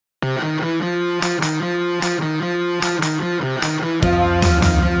Hi,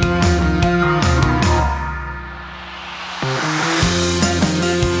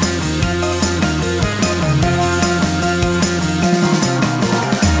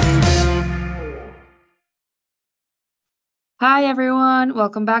 everyone.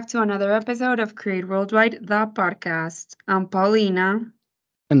 Welcome back to another episode of Create Worldwide, the podcast. I'm Paulina,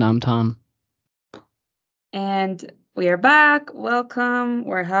 And I'm Tom. and we are back. Welcome.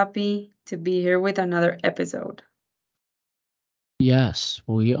 We're happy to be here with another episode. Yes,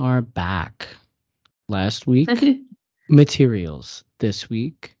 we are back. Last week, materials. This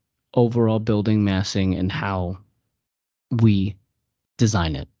week, overall building massing and how we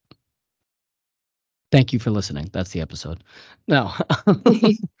design it. Thank you for listening. That's the episode. No.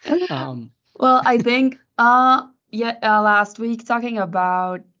 Well, I think last week talking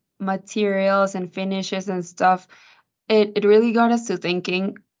about materials and finishes and stuff, it really got us to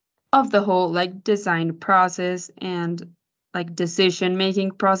thinking of the whole like design process and like decision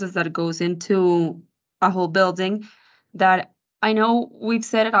making process that goes into a whole building that I know we've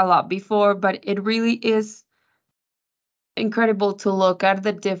said it a lot before, but it really is incredible to look at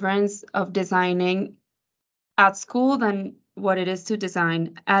the difference of designing at school than what it is to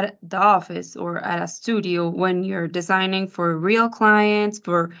design at the office or at a studio when you're designing for real clients,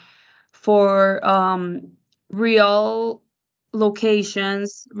 for real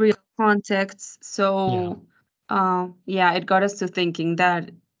locations, real contexts. Yeah. So yeah, it got us to thinking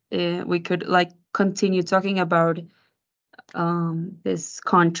that we could like continue talking about this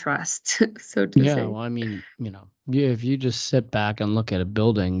contrast, so to Yeah, say. well, I mean, if you just sit back and look at a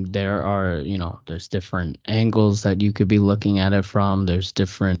building, there's different angles that you could be looking at it from. There's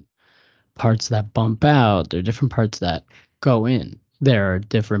different parts that bump out. There are different parts that go in. There are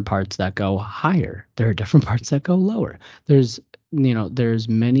different parts that go higher. There are different parts that go lower. There's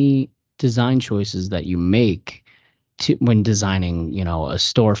many design choices that you make when designing, a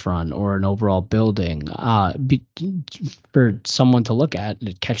storefront or an overall building. For someone to look at,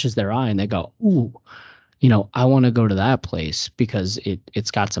 it catches their eye and they go, "Ooh, I want to go to that place because it's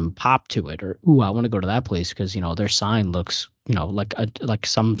got some pop to it," or "Ooh, I want to go to that place because their sign looks like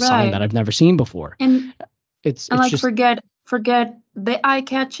some sign that Right. I've never seen before." And It's and it's like just forget the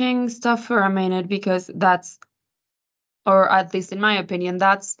eye-catching stuff for a minute because that's, or at least in my opinion,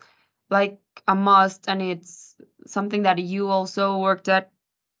 that's like a must, and it's something that you also worked at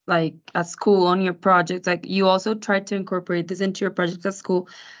like at school on your project. Like you also tried to incorporate this into your project at school.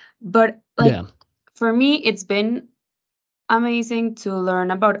 But like yeah for me, it's been amazing to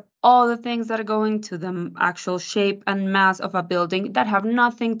learn about all the things that go into the actual shape and mass of a building that have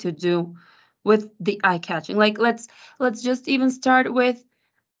nothing to do with the eye catching. Like let's just even start with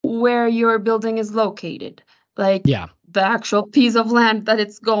where your building is located, like yeah the actual piece of land that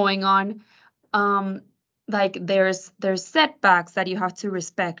it's going on. um like there's setbacks that you have to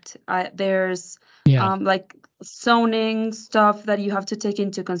respect. There's yeah like zoning stuff that you have to take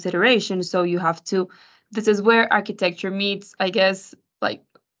into consideration, so you have to, this is where architecture meets, I guess, like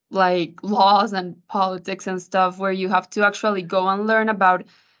laws and politics and stuff, where you have to actually go and learn about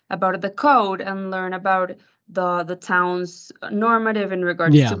the code and learn about the town's normative in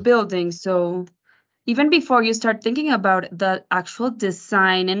regards to yeah building. So even before you start thinking about the actual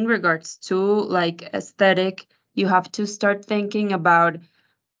design in regards to like aesthetic, you have to start thinking about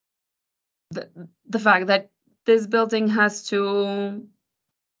the, the fact that this building has to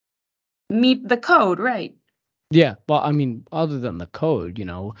meet the code, right? yeah well, I mean, other than the code,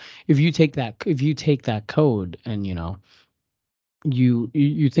 if you take that code and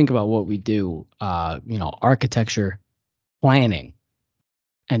you think about what we do, architecture, planning,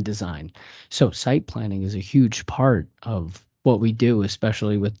 and design. So site planning is a huge part of what we do,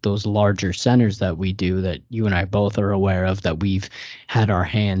 especially with those larger centers that we do, that you and I both are aware of, that we've had our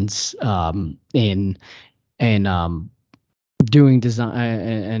hands in, and doing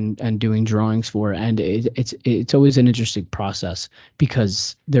design and doing drawings for. And it's always an interesting process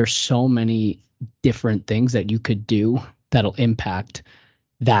because there's so many different things that you could do that'll impact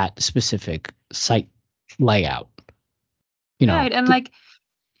that specific site layout. You know, Right. And like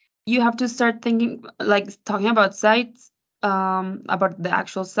you have to start thinking, like talking about sites, about the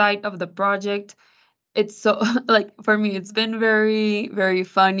actual site of the project. It's so like for me it's been very very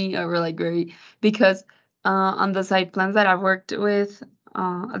funny, or like very, because on the site plans that I've worked with,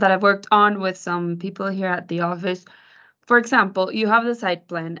 that I've worked on with some people here at the office. For example, you have the site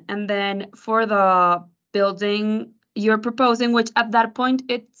plan, and then for the building you're proposing, which at that point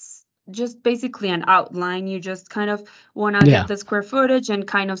it's just basically an outline. You just kind of want to get yeah, the square footage and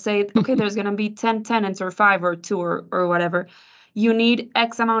kind of say, okay, there's going to be 10 tenants or 5 or 2 or whatever. you need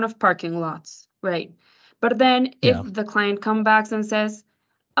X amount of parking lots, right? But then if Yeah. the client comes back and says,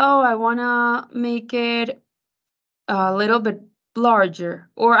 oh, I want to make it a little bit larger,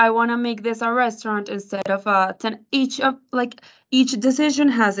 or I want to make this a restaurant instead of a 10, each decision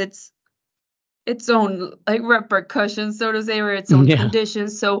has its own like repercussions, so to say, or its own Yeah.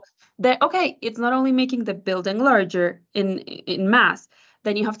 conditions. So that, okay, it's not only making the building larger in mass,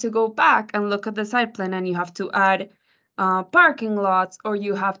 then you have to go back and look at the site plan, and you have to add parking lots, or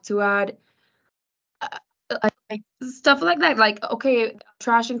you have to add uh, like stuff like that. Like, okay,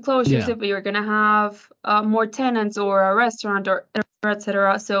 trash enclosures Yeah. if you're gonna have more tenants or a restaurant or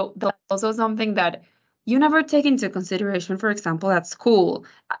etc. So that's also something that you never take into consideration. For example, at school,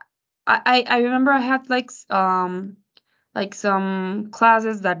 I remember I had like some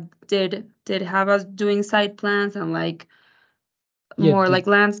classes that did have us doing site plans and like Yeah. more like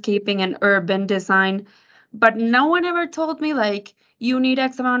landscaping and urban design, but no one ever told me like you need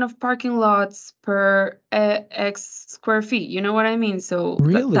X amount of parking lots per X square feet. You know what I mean? So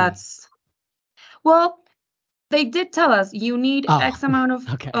Really? that's, well, they did tell us you need Oh, X amount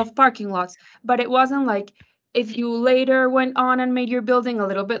okay. of parking lots, but it wasn't like if you later went on and made your building a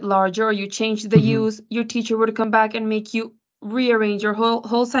little bit larger or you changed the Hmm. use, your teacher would come back and make you rearrange your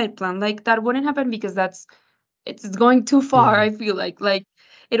whole site plan. Like that wouldn't happen because it's going too far, Yeah. I feel like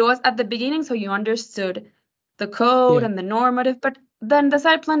it was at the beginning, so you understood the code Yeah. and the normative, but then the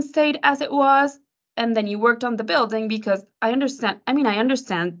site plan stayed as it was, and then you worked on the building. Because I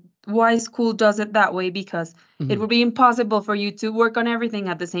understand why school does it that way, because it Mhm. would be impossible for you to work on everything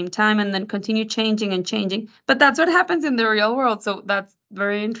at the same time and then continue changing and changing, but that's what happens in the real world, so that's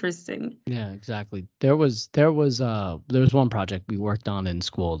very interesting. Yeah, exactly. There was one project we worked on in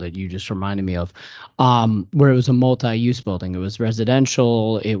school that you just reminded me of, where it was a multi-use building. It was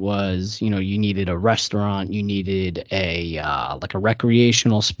residential. It was, you needed a restaurant, you needed a like a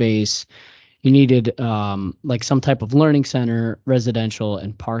recreational space, you needed like some type of learning center, residential,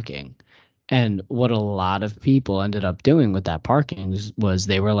 and parking. And what a lot of people ended up doing with that parking was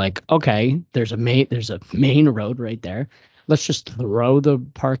they were like, okay, there's a main road right there. Let's just throw the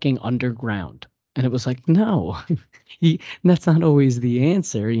parking underground. And it was like, no, that's not always the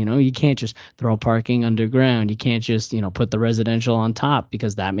answer. You can't just throw parking underground. You can't just, put the residential on top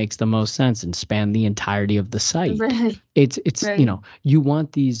because that makes the most sense and span the entirety of the site. Right. It's Right. you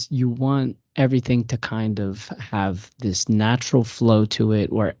want everything to kind of have this natural flow to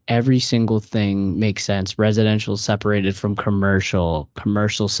it where every single thing makes sense. Residential separated from commercial,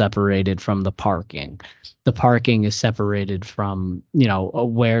 commercial separated from the parking is separated from,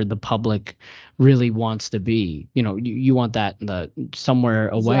 where the public really wants to be. You want that in the somewhere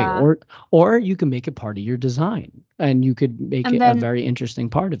away, Yeah. or you can make it part of your design and you could make And it a then very interesting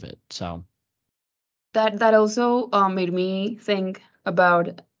part of it. So that also made me think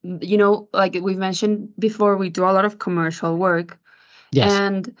about, like we've mentioned before, we do a lot of commercial work, yes.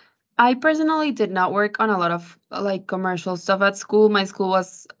 and I personally did not work on a lot of like commercial stuff at school. My school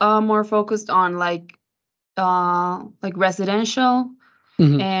was more focused on like residential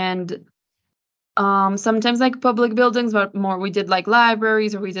Hmm. and sometimes like public buildings, but more we did like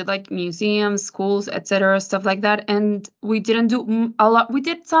libraries, or we did like museums, schools, etc., stuff like that. And we didn't do a lot. We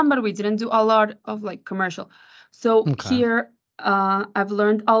did some, but we didn't do a lot of like commercial. So Okay. here I've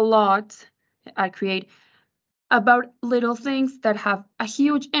learned a lot at Create about little things that have a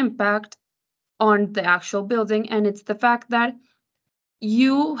huge impact on the actual building, and it's the fact that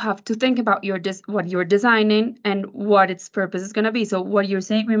you have to think about what you're designing and what its purpose is going to be. So what you're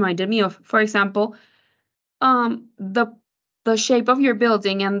saying reminded me of, for example, the shape of your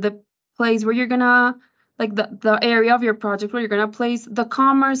building and the place where you're gonna, like the area of your project where you're gonna place the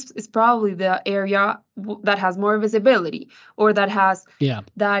commerce is probably the area that has more visibility, or Yeah.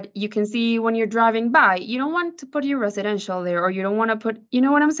 that you can see when you're driving by. You don't want to put your residential there, or you don't want to put, you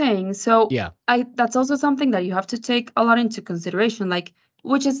know what I'm saying? So Yeah. I that's also something that you have to take a lot into consideration, like,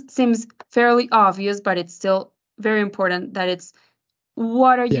 which is seems fairly obvious, but it's still very important that it's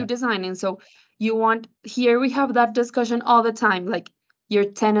what are you Yeah. designing. So you want, here we have that discussion all the time, like your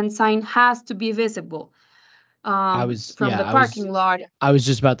tenant sign has to be visible I was, from yeah, the parking lot. I was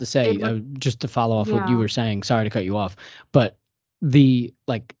just about to It say, would, just to follow off what you yeah. were saying, sorry to cut you off, but the,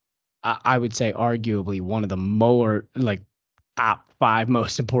 like, I would say arguably one of the more, like, top five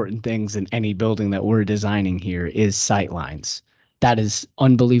most important things in any building that we're designing here is sight lines. That is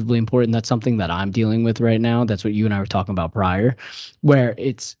unbelievably important. That's something that I'm dealing with right now. That's what you and I were talking about prior, where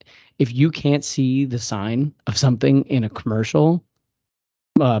it's, if you can't see the sign of something in a commercial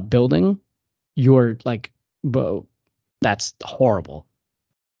building, you're like, bro, that's horrible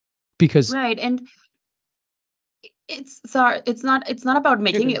because Right. And it's not about You're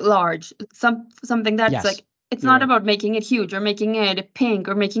making good. it large. Something that's Yes, like, it's you're not right. about making it huge or making it pink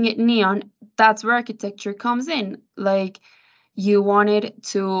or making it neon. That's where architecture comes in. Like, you want it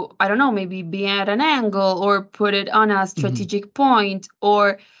to, I don't know, maybe be at an angle or put it on a Hmm. strategic point,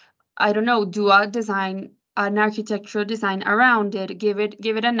 or I don't know, do a design, an architectural design around it, give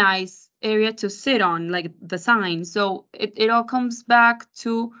it a nice area to sit on, like the sign. So it all comes back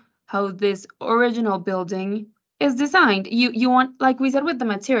to how this original building is designed. You want, like we said with the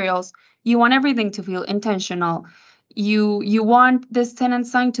materials, you want everything to feel intentional. You want this tenant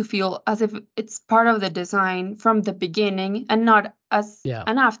sign to feel as if it's part of the design from the beginning and not as Yeah.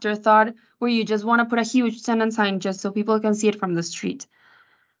 an afterthought where you just want to put a huge tenant sign just so people can see it from the street.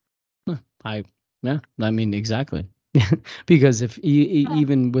 Huh, I yeah, I mean exactly. Because if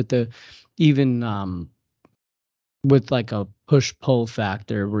even with the even with like a push pull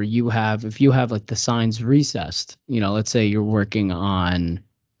factor where you have if you have like the signs recessed, let's say you're working on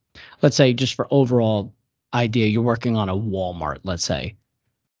let's say just for overall idea, you're working on a Walmart, let's say,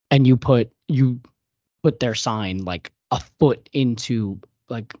 and you put their sign like a foot into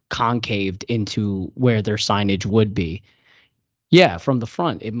like concaved into where their signage would be. Yeah, from the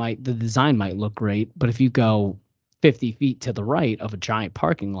front, the design might look great, but if you go 50 feet to the right of a giant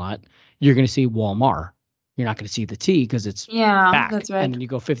parking lot, you're going to see Walmart. You're not going to see the T because it's Yeah, back. that's And right. then you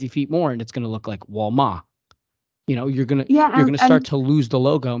go 50 feet more and it's going to look like Walmart. Yeah, you're gonna start and to lose the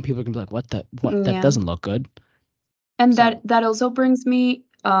logo, and people are gonna be like, what? That yeah. doesn't look good. And So, that also brings me,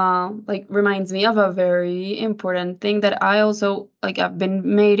 like reminds me of a very important thing that I also, like, I've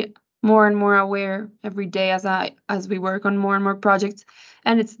been made more and more aware every day as we work on more and more projects.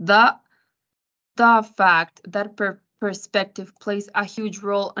 And it's the fact that perspective plays a huge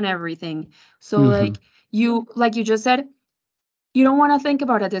role on everything. So hmm, like you just said, you don't want to think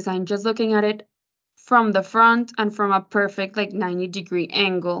about a design just looking at it from the front and from a perfect like 90-degree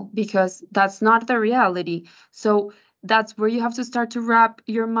angle, because that's not the reality. So that's where you have to start to wrap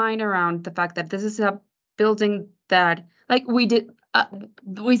your mind around the fact that this is a building that, like, we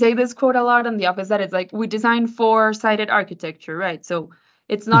say this quote a lot in the office, that it's like we design four-sided architecture, right? So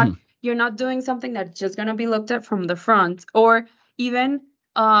it's not, hmm, you're not doing something that's just going to be looked at from the front. Or even,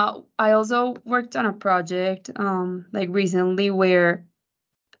 I also worked on a project like recently where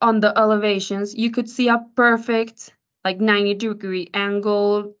on the elevations you could see a perfect like 90-degree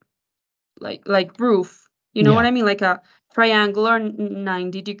angle, like roof. You know what yeah, I mean? Like a triangular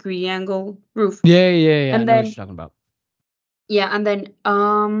 90-degree angle roof. yeah. I And know what then, you're talking about. yeah, and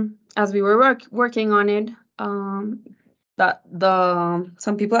then as we were working on it, that the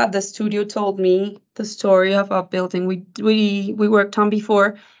some people at the studio told me the story of a building we worked on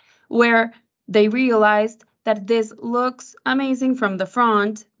before, where they realized that this looks amazing from the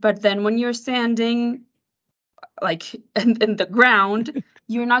front, but then when you're standing like in the ground,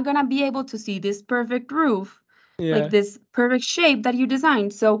 you're not gonna be able to see this perfect roof, like Yeah. this perfect shape that you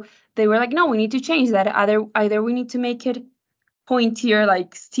designed. So they were like, no, we need to change that. Either we need to make it pointier,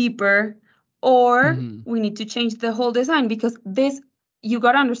 like steeper, or Hmm. we need to change the whole design, because this, you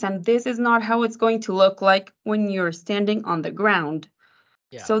got to understand, this is not how it's going to look like when you're standing on the ground.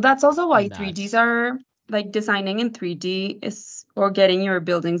 Yeah. So that's also why And 3Ds that's are, like, designing in 3D is, or getting your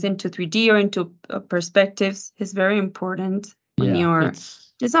buildings into 3D or into perspectives is very important when yeah, you're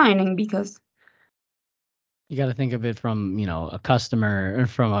it's designing, because you got to think of it from, a customer or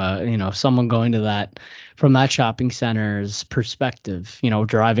from someone going to that from that shopping center's perspective,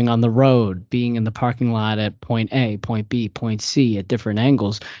 driving on the road, being in the parking lot at point A, point B, point C at different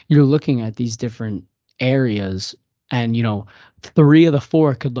angles. You're looking at these different areas and, three of the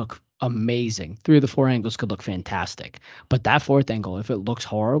four could look amazing. Three of the four angles could look fantastic. But that fourth angle, if it looks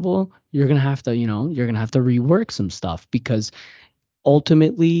horrible, you're going to have to rework some stuff because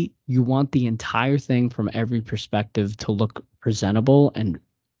ultimately you want the entire thing from every perspective to look presentable and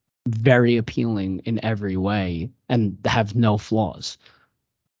very appealing in every way and have no flaws.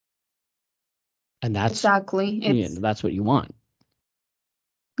 And exactly, it's, that's what you want.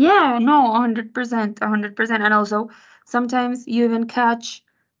 yeah, no, 100%, 100%. And also sometimes you even catch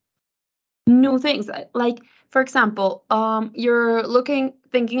new things, like, for example, you're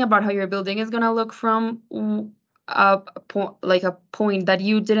thinking about how your building is going to look from like a point that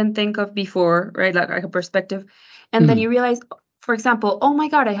you didn't think of before, right? Like a perspective. And then Mhm. you realize, for example, oh my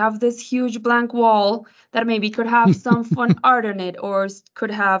god, I have this huge blank wall that maybe could have some fun art in it, or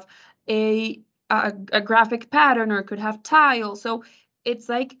could have a graphic pattern, or could have tile. So it's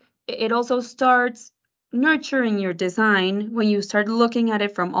like, it also starts nurturing your design when you start looking at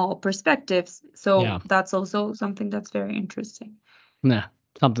it from all perspectives. So Yeah. that's also something that's very interesting. Yeah.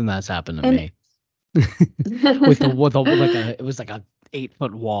 Something that's happened to And me. like it was like a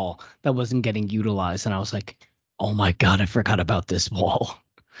 8-foot wall that wasn't getting utilized, and I was like, oh my God, I forgot about this wall.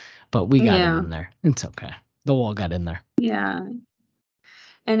 But we got it Yeah, in there. It's okay. The wall got in there. yeah.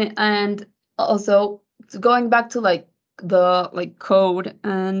 And also going back to like the like code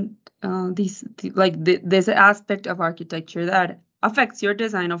and this aspect of architecture that affects your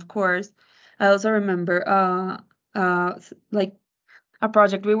design, of course. I also remember like a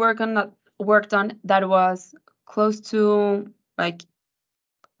project we worked on that was close to like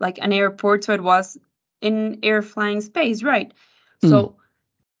an airport, so it was in air flying space, right? Mm, So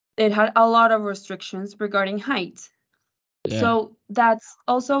it had a lot of restrictions regarding height. yeah. So that's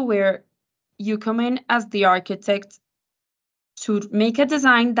also where you come in as the architect to make a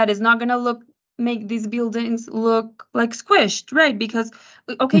design that is not going to make these buildings look like squished, right? Because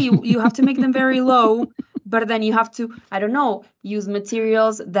okay, you have to make them very low, but then you have to, I don't know, use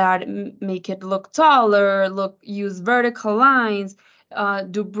materials that make it look taller, use vertical lines,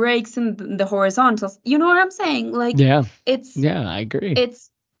 do breaks in the horizontals. You know what I'm saying? Like Yeah. it's Yeah, I agree. it's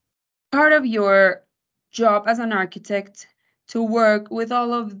part of your job as an architect to work with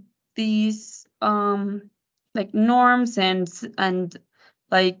all of these like norms and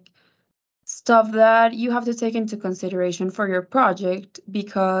like stuff that you have to take into consideration for your project,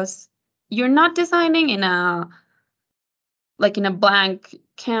 because you're not designing in a blank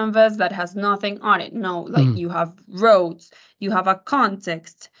canvas that has nothing on it. No, like Mm, you have roads, you have a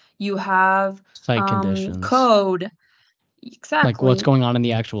context, you have site conditions. code. Like what's Exactly. going on in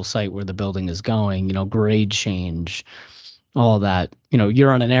the actual site where the building is going, grade change, all that.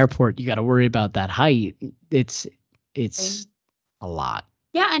 You're on an airport, you got to worry about that height. It's a lot.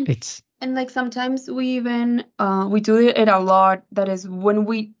 Yeah, It's and like sometimes we even we do it a lot. That is when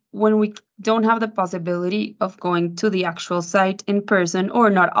we don't have the possibility of going to the actual site in person, or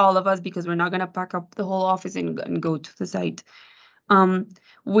not all of us, because we're not gonna pack up the whole office and go to the site. Um,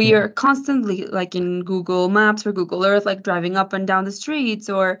 we yeah. are constantly like in Google Maps or Google Earth, like driving up and down the streets,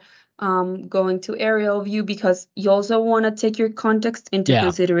 or going to aerial view, because you also want to take your context into Yeah,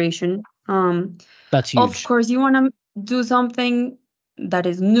 consideration. that's Of huge. course, you want to do something that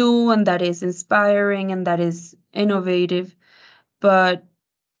is new and that is inspiring and that is innovative, but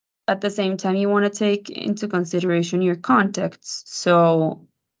at the same time, you want to take into consideration your context. So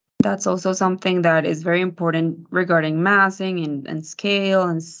that's also something that is very important regarding massing and scale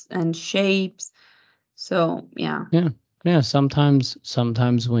and shapes. So yeah. Yeah. Yeah, sometimes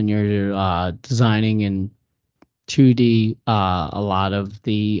when you're designing in 2D, a lot of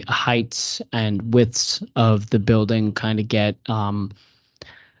the heights and widths of the building kind of get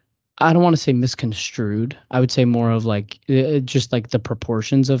I don't want to say misconstrued. I would say more of like just like the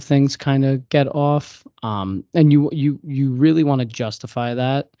proportions of things kind of get off. And you really want to justify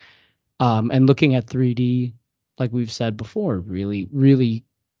that. And looking at 3D, like we've said before, really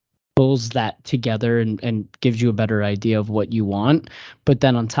pulls that together and gives you a better idea of what you want. But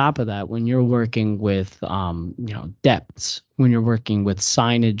then on top of that, when you're working with depths, when you're working with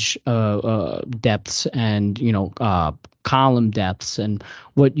signage depths and column depths and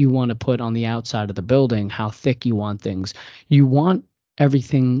what you want to put on the outside of the building, how thick you want things, you want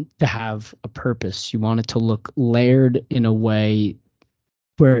everything to have a purpose. You want it to look layered in a way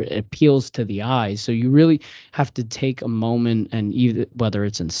where it appeals to the eye. So you really have to take a moment, and either whether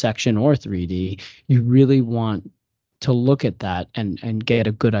it's in section or 3D, you really want to look at that and get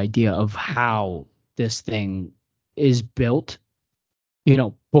a good idea of how this thing is built,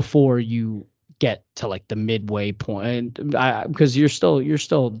 before you get to like the midway point. Because you're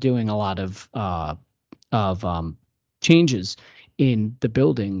still doing a lot of changes in the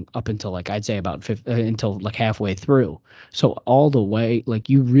building up until like I'd say about until like halfway through. So all the way, like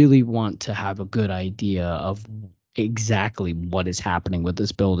you really want to have a good idea of exactly what is happening with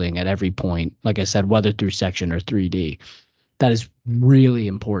this building at every point. Like I said, whether through section or 3D, that is really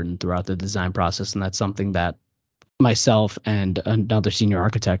important throughout the design process, and that's something that myself and another senior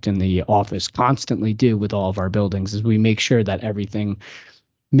architect in the office constantly do with all of our buildings is we make sure that everything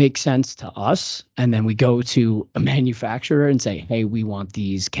make sense to us, and then we go to a manufacturer and say, hey, we want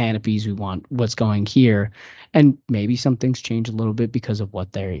these canopies, we want what's going here. And maybe some things change a little bit because of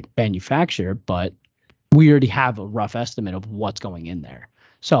what they manufacture, but we already have a rough estimate of what's going in there.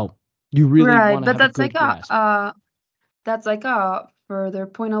 So you really Right, want to but have a good grasp. that's like a further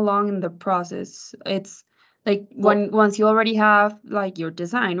point along in the process. It's like Well, when once you already have like your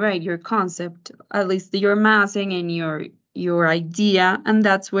design, right? Your concept, at least your massing and your idea, and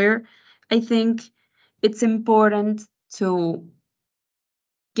that's where I think it's important to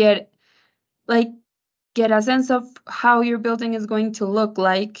get like get a sense of how your building is going to look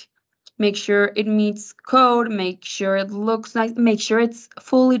like, make sure it meets code, make sure it looks nice, make sure it's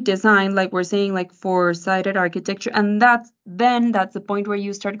fully designed, like we're saying, like four-sided architecture. And that's the point where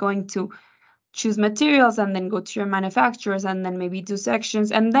you start going to choose materials and then go to your manufacturers and then maybe do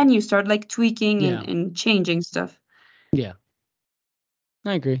sections, and then you start like tweaking Yeah. and changing stuff. Yeah.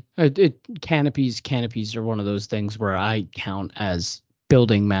 I agree. Canopies are one of those things where I count as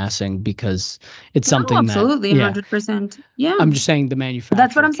building massing because it's No, something that, absolutely, yeah, 100%. Yeah. I'm just saying the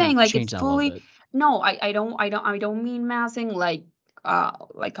That's what manufacturer I'm saying. can Like change it's that a little fully bit. no, I don't mean massing like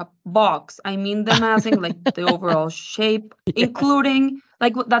a box. I mean the massing like the overall shape, Yeah. including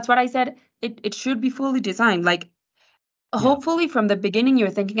like that's what I said. It should be fully designed. Like Yeah. hopefully from the beginning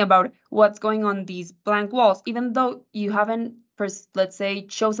you're thinking about what's going on these blank walls, even though you haven't let's say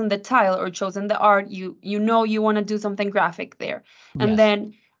chosen the tile or chosen the art, you know you want to do something graphic there. And Yes. then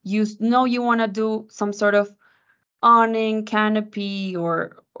know you want to do some sort of awning, canopy,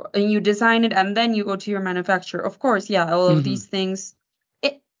 and you design it, and then you go to your manufacturer. Of course, yeah, all of Hmm. these things,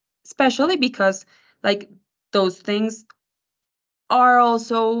 it, especially because like those things are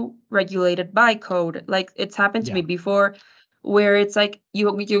also regulated by code. Like it's happened to me Yeah. before, where it's like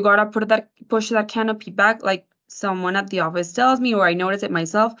you gotta push that canopy back. Like someone at the office tells me, or I notice it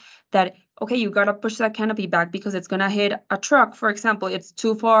myself, that okay, you gotta push that canopy back because it's gonna hit a truck. For example, it's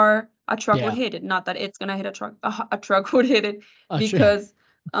too far. A truck would Yeah. hit it. Not that it's gonna hit a truck. A truck would hit it Sure. because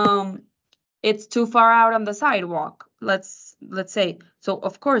um it's too far out on the sidewalk. Let's say. So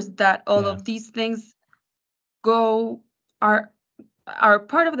of course that all Yeah. of these things go are are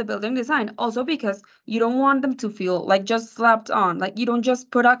part of the building design, also because you don't want them to feel like just slapped on. Like you don't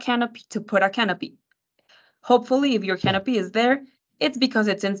just put a canopy to put a canopy. Hopefully if your Yeah. canopy is there, it's because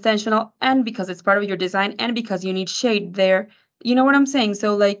it's intentional and because it's part of your design and because you need shade there. You know what I'm saying?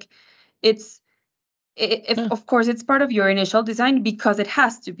 So like it's if Yeah. of course it's part of your initial design because it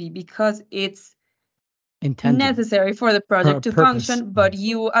has to be, because it's Intended necessary for the for a project to purpose. function, but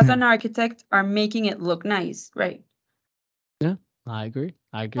you as Yeah. an architect are making it look nice, right? Yeah. I agree.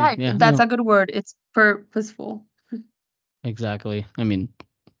 I agree. Right, Yeah. that's No. a good word. It's purposeful. Exactly. I mean,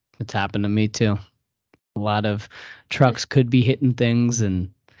 it's happened to me too. A lot of trucks could be hitting things,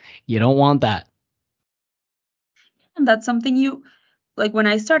 and you don't want that. And that's something you like when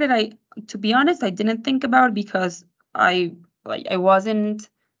I started, I to be honest, I didn't think about because I I wasn't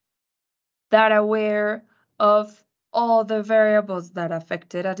that aware of all the variables that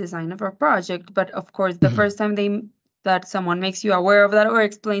affected a design of a project. But of course, the Mhm. first time that someone makes you aware of that or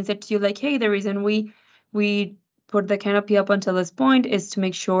explains it to you, like, hey, the reason we put the canopy up until this point is to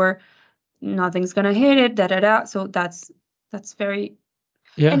make sure nothing's gonna hit it, da da da. So that's very.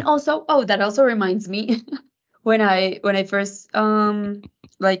 And Yeah. also, oh, that also reminds me when I first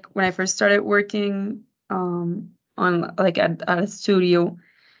when I first started working on like at a studio,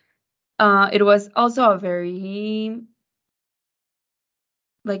 it was also a very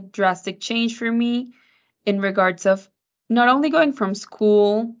like drastic change for me in regards of not only going from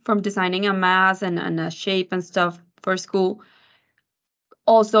school, from designing a mass and a shape and stuff for school,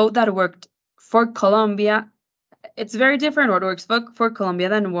 also that worked for Colombia. It's very different what works for Colombia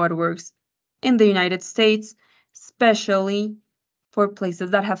than what works in the United States, especially for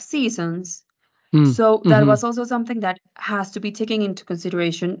places that have seasons. Mm. So that Hmm. was also something that has to be taken into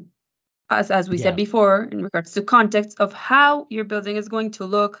consideration, as we said Yeah. before, in regards to context of how your building is going to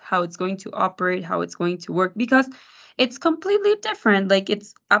look, how it's going to operate, how it's going to work, because it's completely different. Like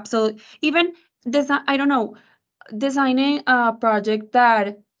it's absolutely even design. I don't know, designing a project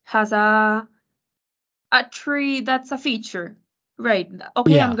that has a tree that's a feature. Right.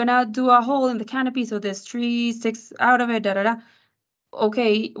 Okay, I'm Yeah. gonna do a hole in the canopy so this tree sticks out of it, da da da.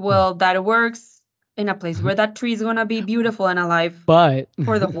 Okay, Mm. well, that works in a place where that tree is gonna be beautiful and alive But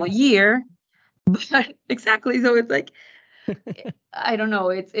for the whole year. But exactly, so it's like I don't know.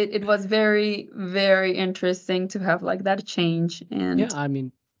 It was very very interesting to have like that change yeah, and I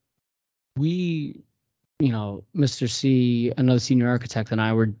mean, we, Mr. C, another senior architect, and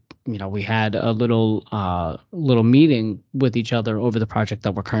I were, we had a little meeting with each other over the project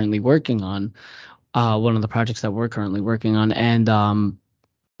that we're currently working on. One of the projects that we're currently working on, and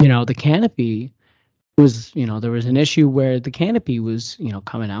the canopy was, there was an issue where the canopy was,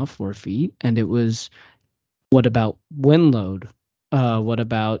 coming out 4 feet, and it was, what about wind load? What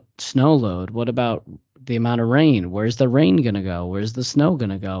about snow load? What about the amount of rain? Where's the rain gonna go? Where's the snow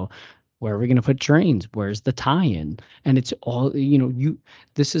gonna go? Where are we gonna put drains? Where's the tie-in? And it's all,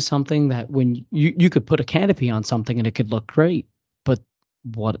 this is something that when you could put a canopy on something and it could look great, but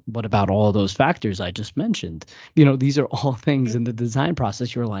what about all those factors I just mentioned? These are all things in the design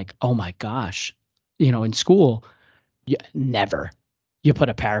process. You're like, oh my gosh, in school, yeah, never. you put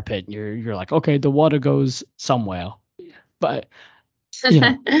a parapet, and you're like, okay, the water goes somewhere, but you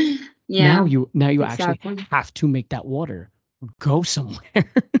know, Yeah, now you actually exactly. have to make that water go somewhere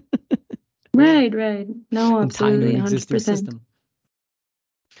Right, right. No, and tie into absolutely, an existing 100%. system.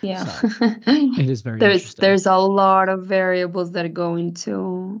 Yeah. So it is very There's interesting. there's a lot of variables that go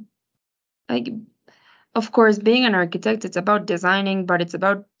into, like, of course, being an architect, it's about designing, but it's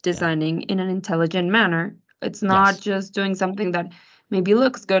about Yeah. designing in an intelligent manner. It's not Yes. just doing something that maybe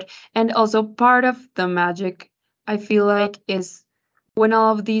looks good. And also part of the magic, I feel like, is when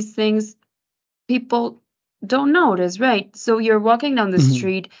all of these things people don't notice, right? So you're walking down the Mhm.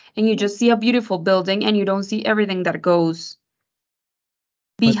 street and you just see a beautiful building and you don't see everything that goes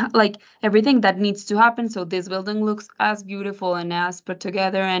But like everything that needs to happen so this building looks as beautiful and as put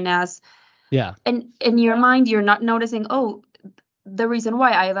together and as, yeah, and in your mind you're not noticing, oh, the reason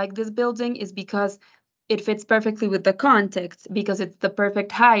why I like this building is because it fits perfectly with the context, because it's the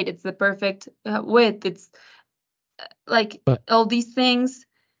perfect height, it's the perfect width, it's like but all these things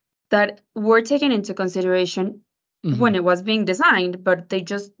that were taken into consideration when mhm. it was being designed, but they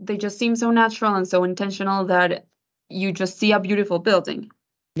just seem so natural and so intentional that you just see a beautiful building.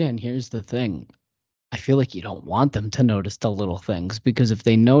 Yeah, and here's the thing. I feel like you don't want them to notice the little things, because if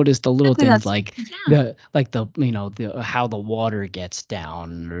they notice the little Exactly, things that's like yeah. the the how the water gets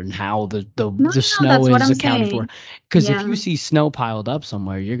down, and how No, the no, no, snow that's what is I'm accounted for. saying. Because if Yeah. you see snow piled up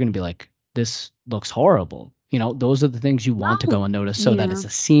somewhere, you're gonna be like, this looks horrible. Those are the things you want to go No. and notice, so that Yeah. it's a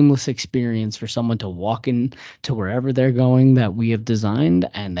seamless experience for someone to walk in to wherever they're going that we have designed,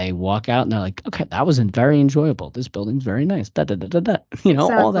 and they walk out and they're like, okay, that was very enjoyable. This building's very nice. Da da da da da.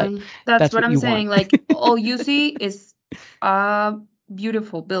 All that. Exactly. That's That's what what I'm you want. saying. Like all you see is a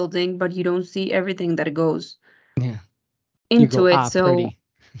beautiful building, but you don't see everything that goes Yeah. You go, into it. ah, So pretty.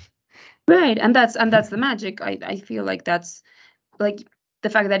 right, and that's the magic. I feel like that's like the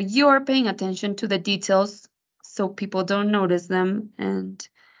fact that you're paying attention to the details so people don't notice them and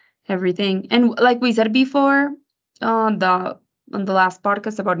everything. And like we said before on the last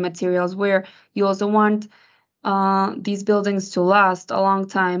podcast about materials, where you also want these buildings to last a long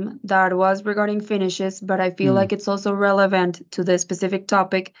time. That was regarding finishes, but I feel Mm, like it's also relevant to the specific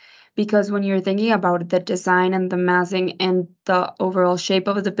topic because when you're thinking about the design and the massing and the overall shape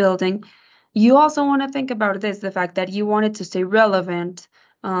of the building, you also want to think about this, the fact that you want it to stay relevant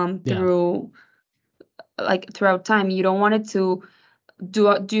yeah. throughout time. You don't want it to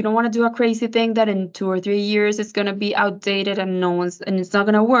you don't want to do a crazy thing that in 2 or 3 years it's going to be outdated and it's not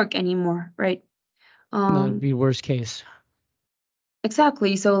going to work anymore, right? That'd um be worst case.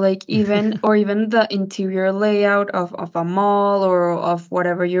 Exactly. So like even the interior layout of a mall or of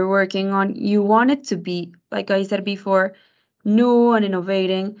whatever you're working on, you want it to be, like I said before, new and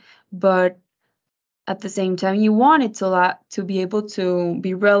innovating, but at the same time you want it to be able to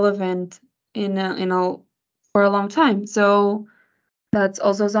be relevant in a for a long time. So that's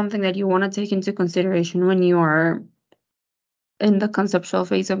also something that you want to take into consideration when you are in the conceptual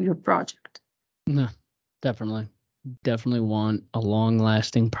phase of your project. No, definitely. Definitely want a long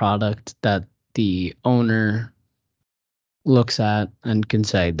lasting product that the owner looks at and can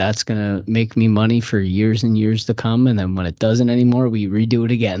say, that's going to make me money for years and years to come. And then when it doesn't anymore, we redo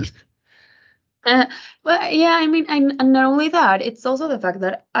it again. Uh, but yeah, I mean, and not only that, it's also the fact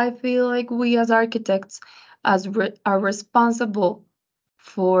that I feel like we as architects are responsible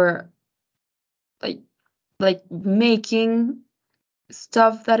for like making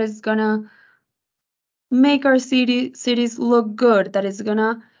stuff that is gonna make our cities look good. That is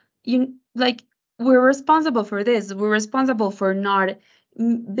gonna you like we're responsible for this. We're responsible for not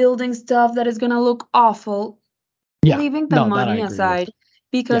building stuff that is gonna look awful, Yeah. leaving the No, that I money agree with. aside, Yeah.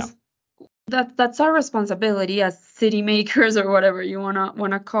 because that's our responsibility as city makers or whatever you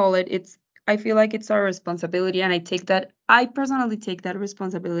wanna call it. I feel like it's our responsibility, and I personally take that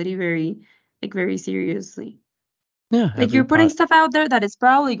responsibility very seriously. Yeah. Like Every you're putting pro. stuff out there that is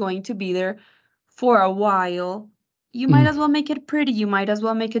probably going to be there for a while. You might Mm, as well make it pretty. You might as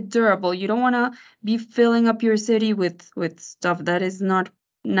well make it durable. You don't want to be filling up your city with stuff that is not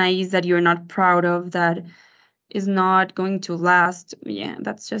nice, that you're not proud of, that is not going to last. Yeah,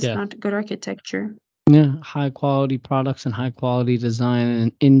 that's just yeah. not good architecture. Yeah. High quality products and high quality design,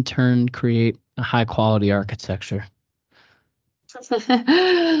 and in turn create a high quality architecture.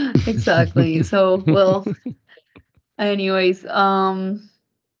 Exactly. So, well, anyways,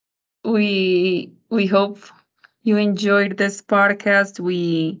 we hope you enjoyed this podcast.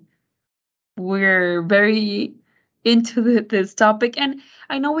 We're very into this topic, and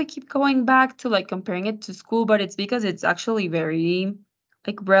I know we keep going back to like comparing it to school, but it's because it's actually very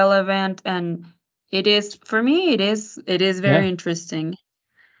like relevant and it is for me. It is Yeah. very interesting,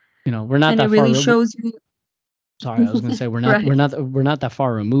 We're not and it that far really shows you. sorry, I was going to say Right. we're not that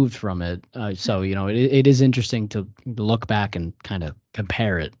far removed from it. So, it is interesting to look back and kind of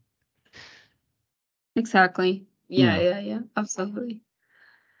compare it. Exactly. Yeah, Yeah. yeah, yeah. Absolutely.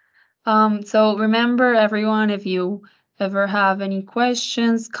 So remember, everyone, if you ever have any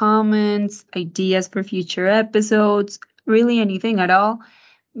questions, comments, ideas for future episodes, really anything at all,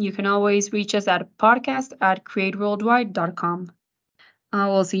 you can always reach us at podcast@createworldwide.com.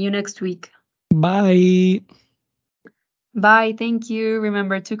 We'll see you next week. Bye. Bye. Thank you.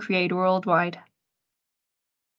 Remember to create worldwide.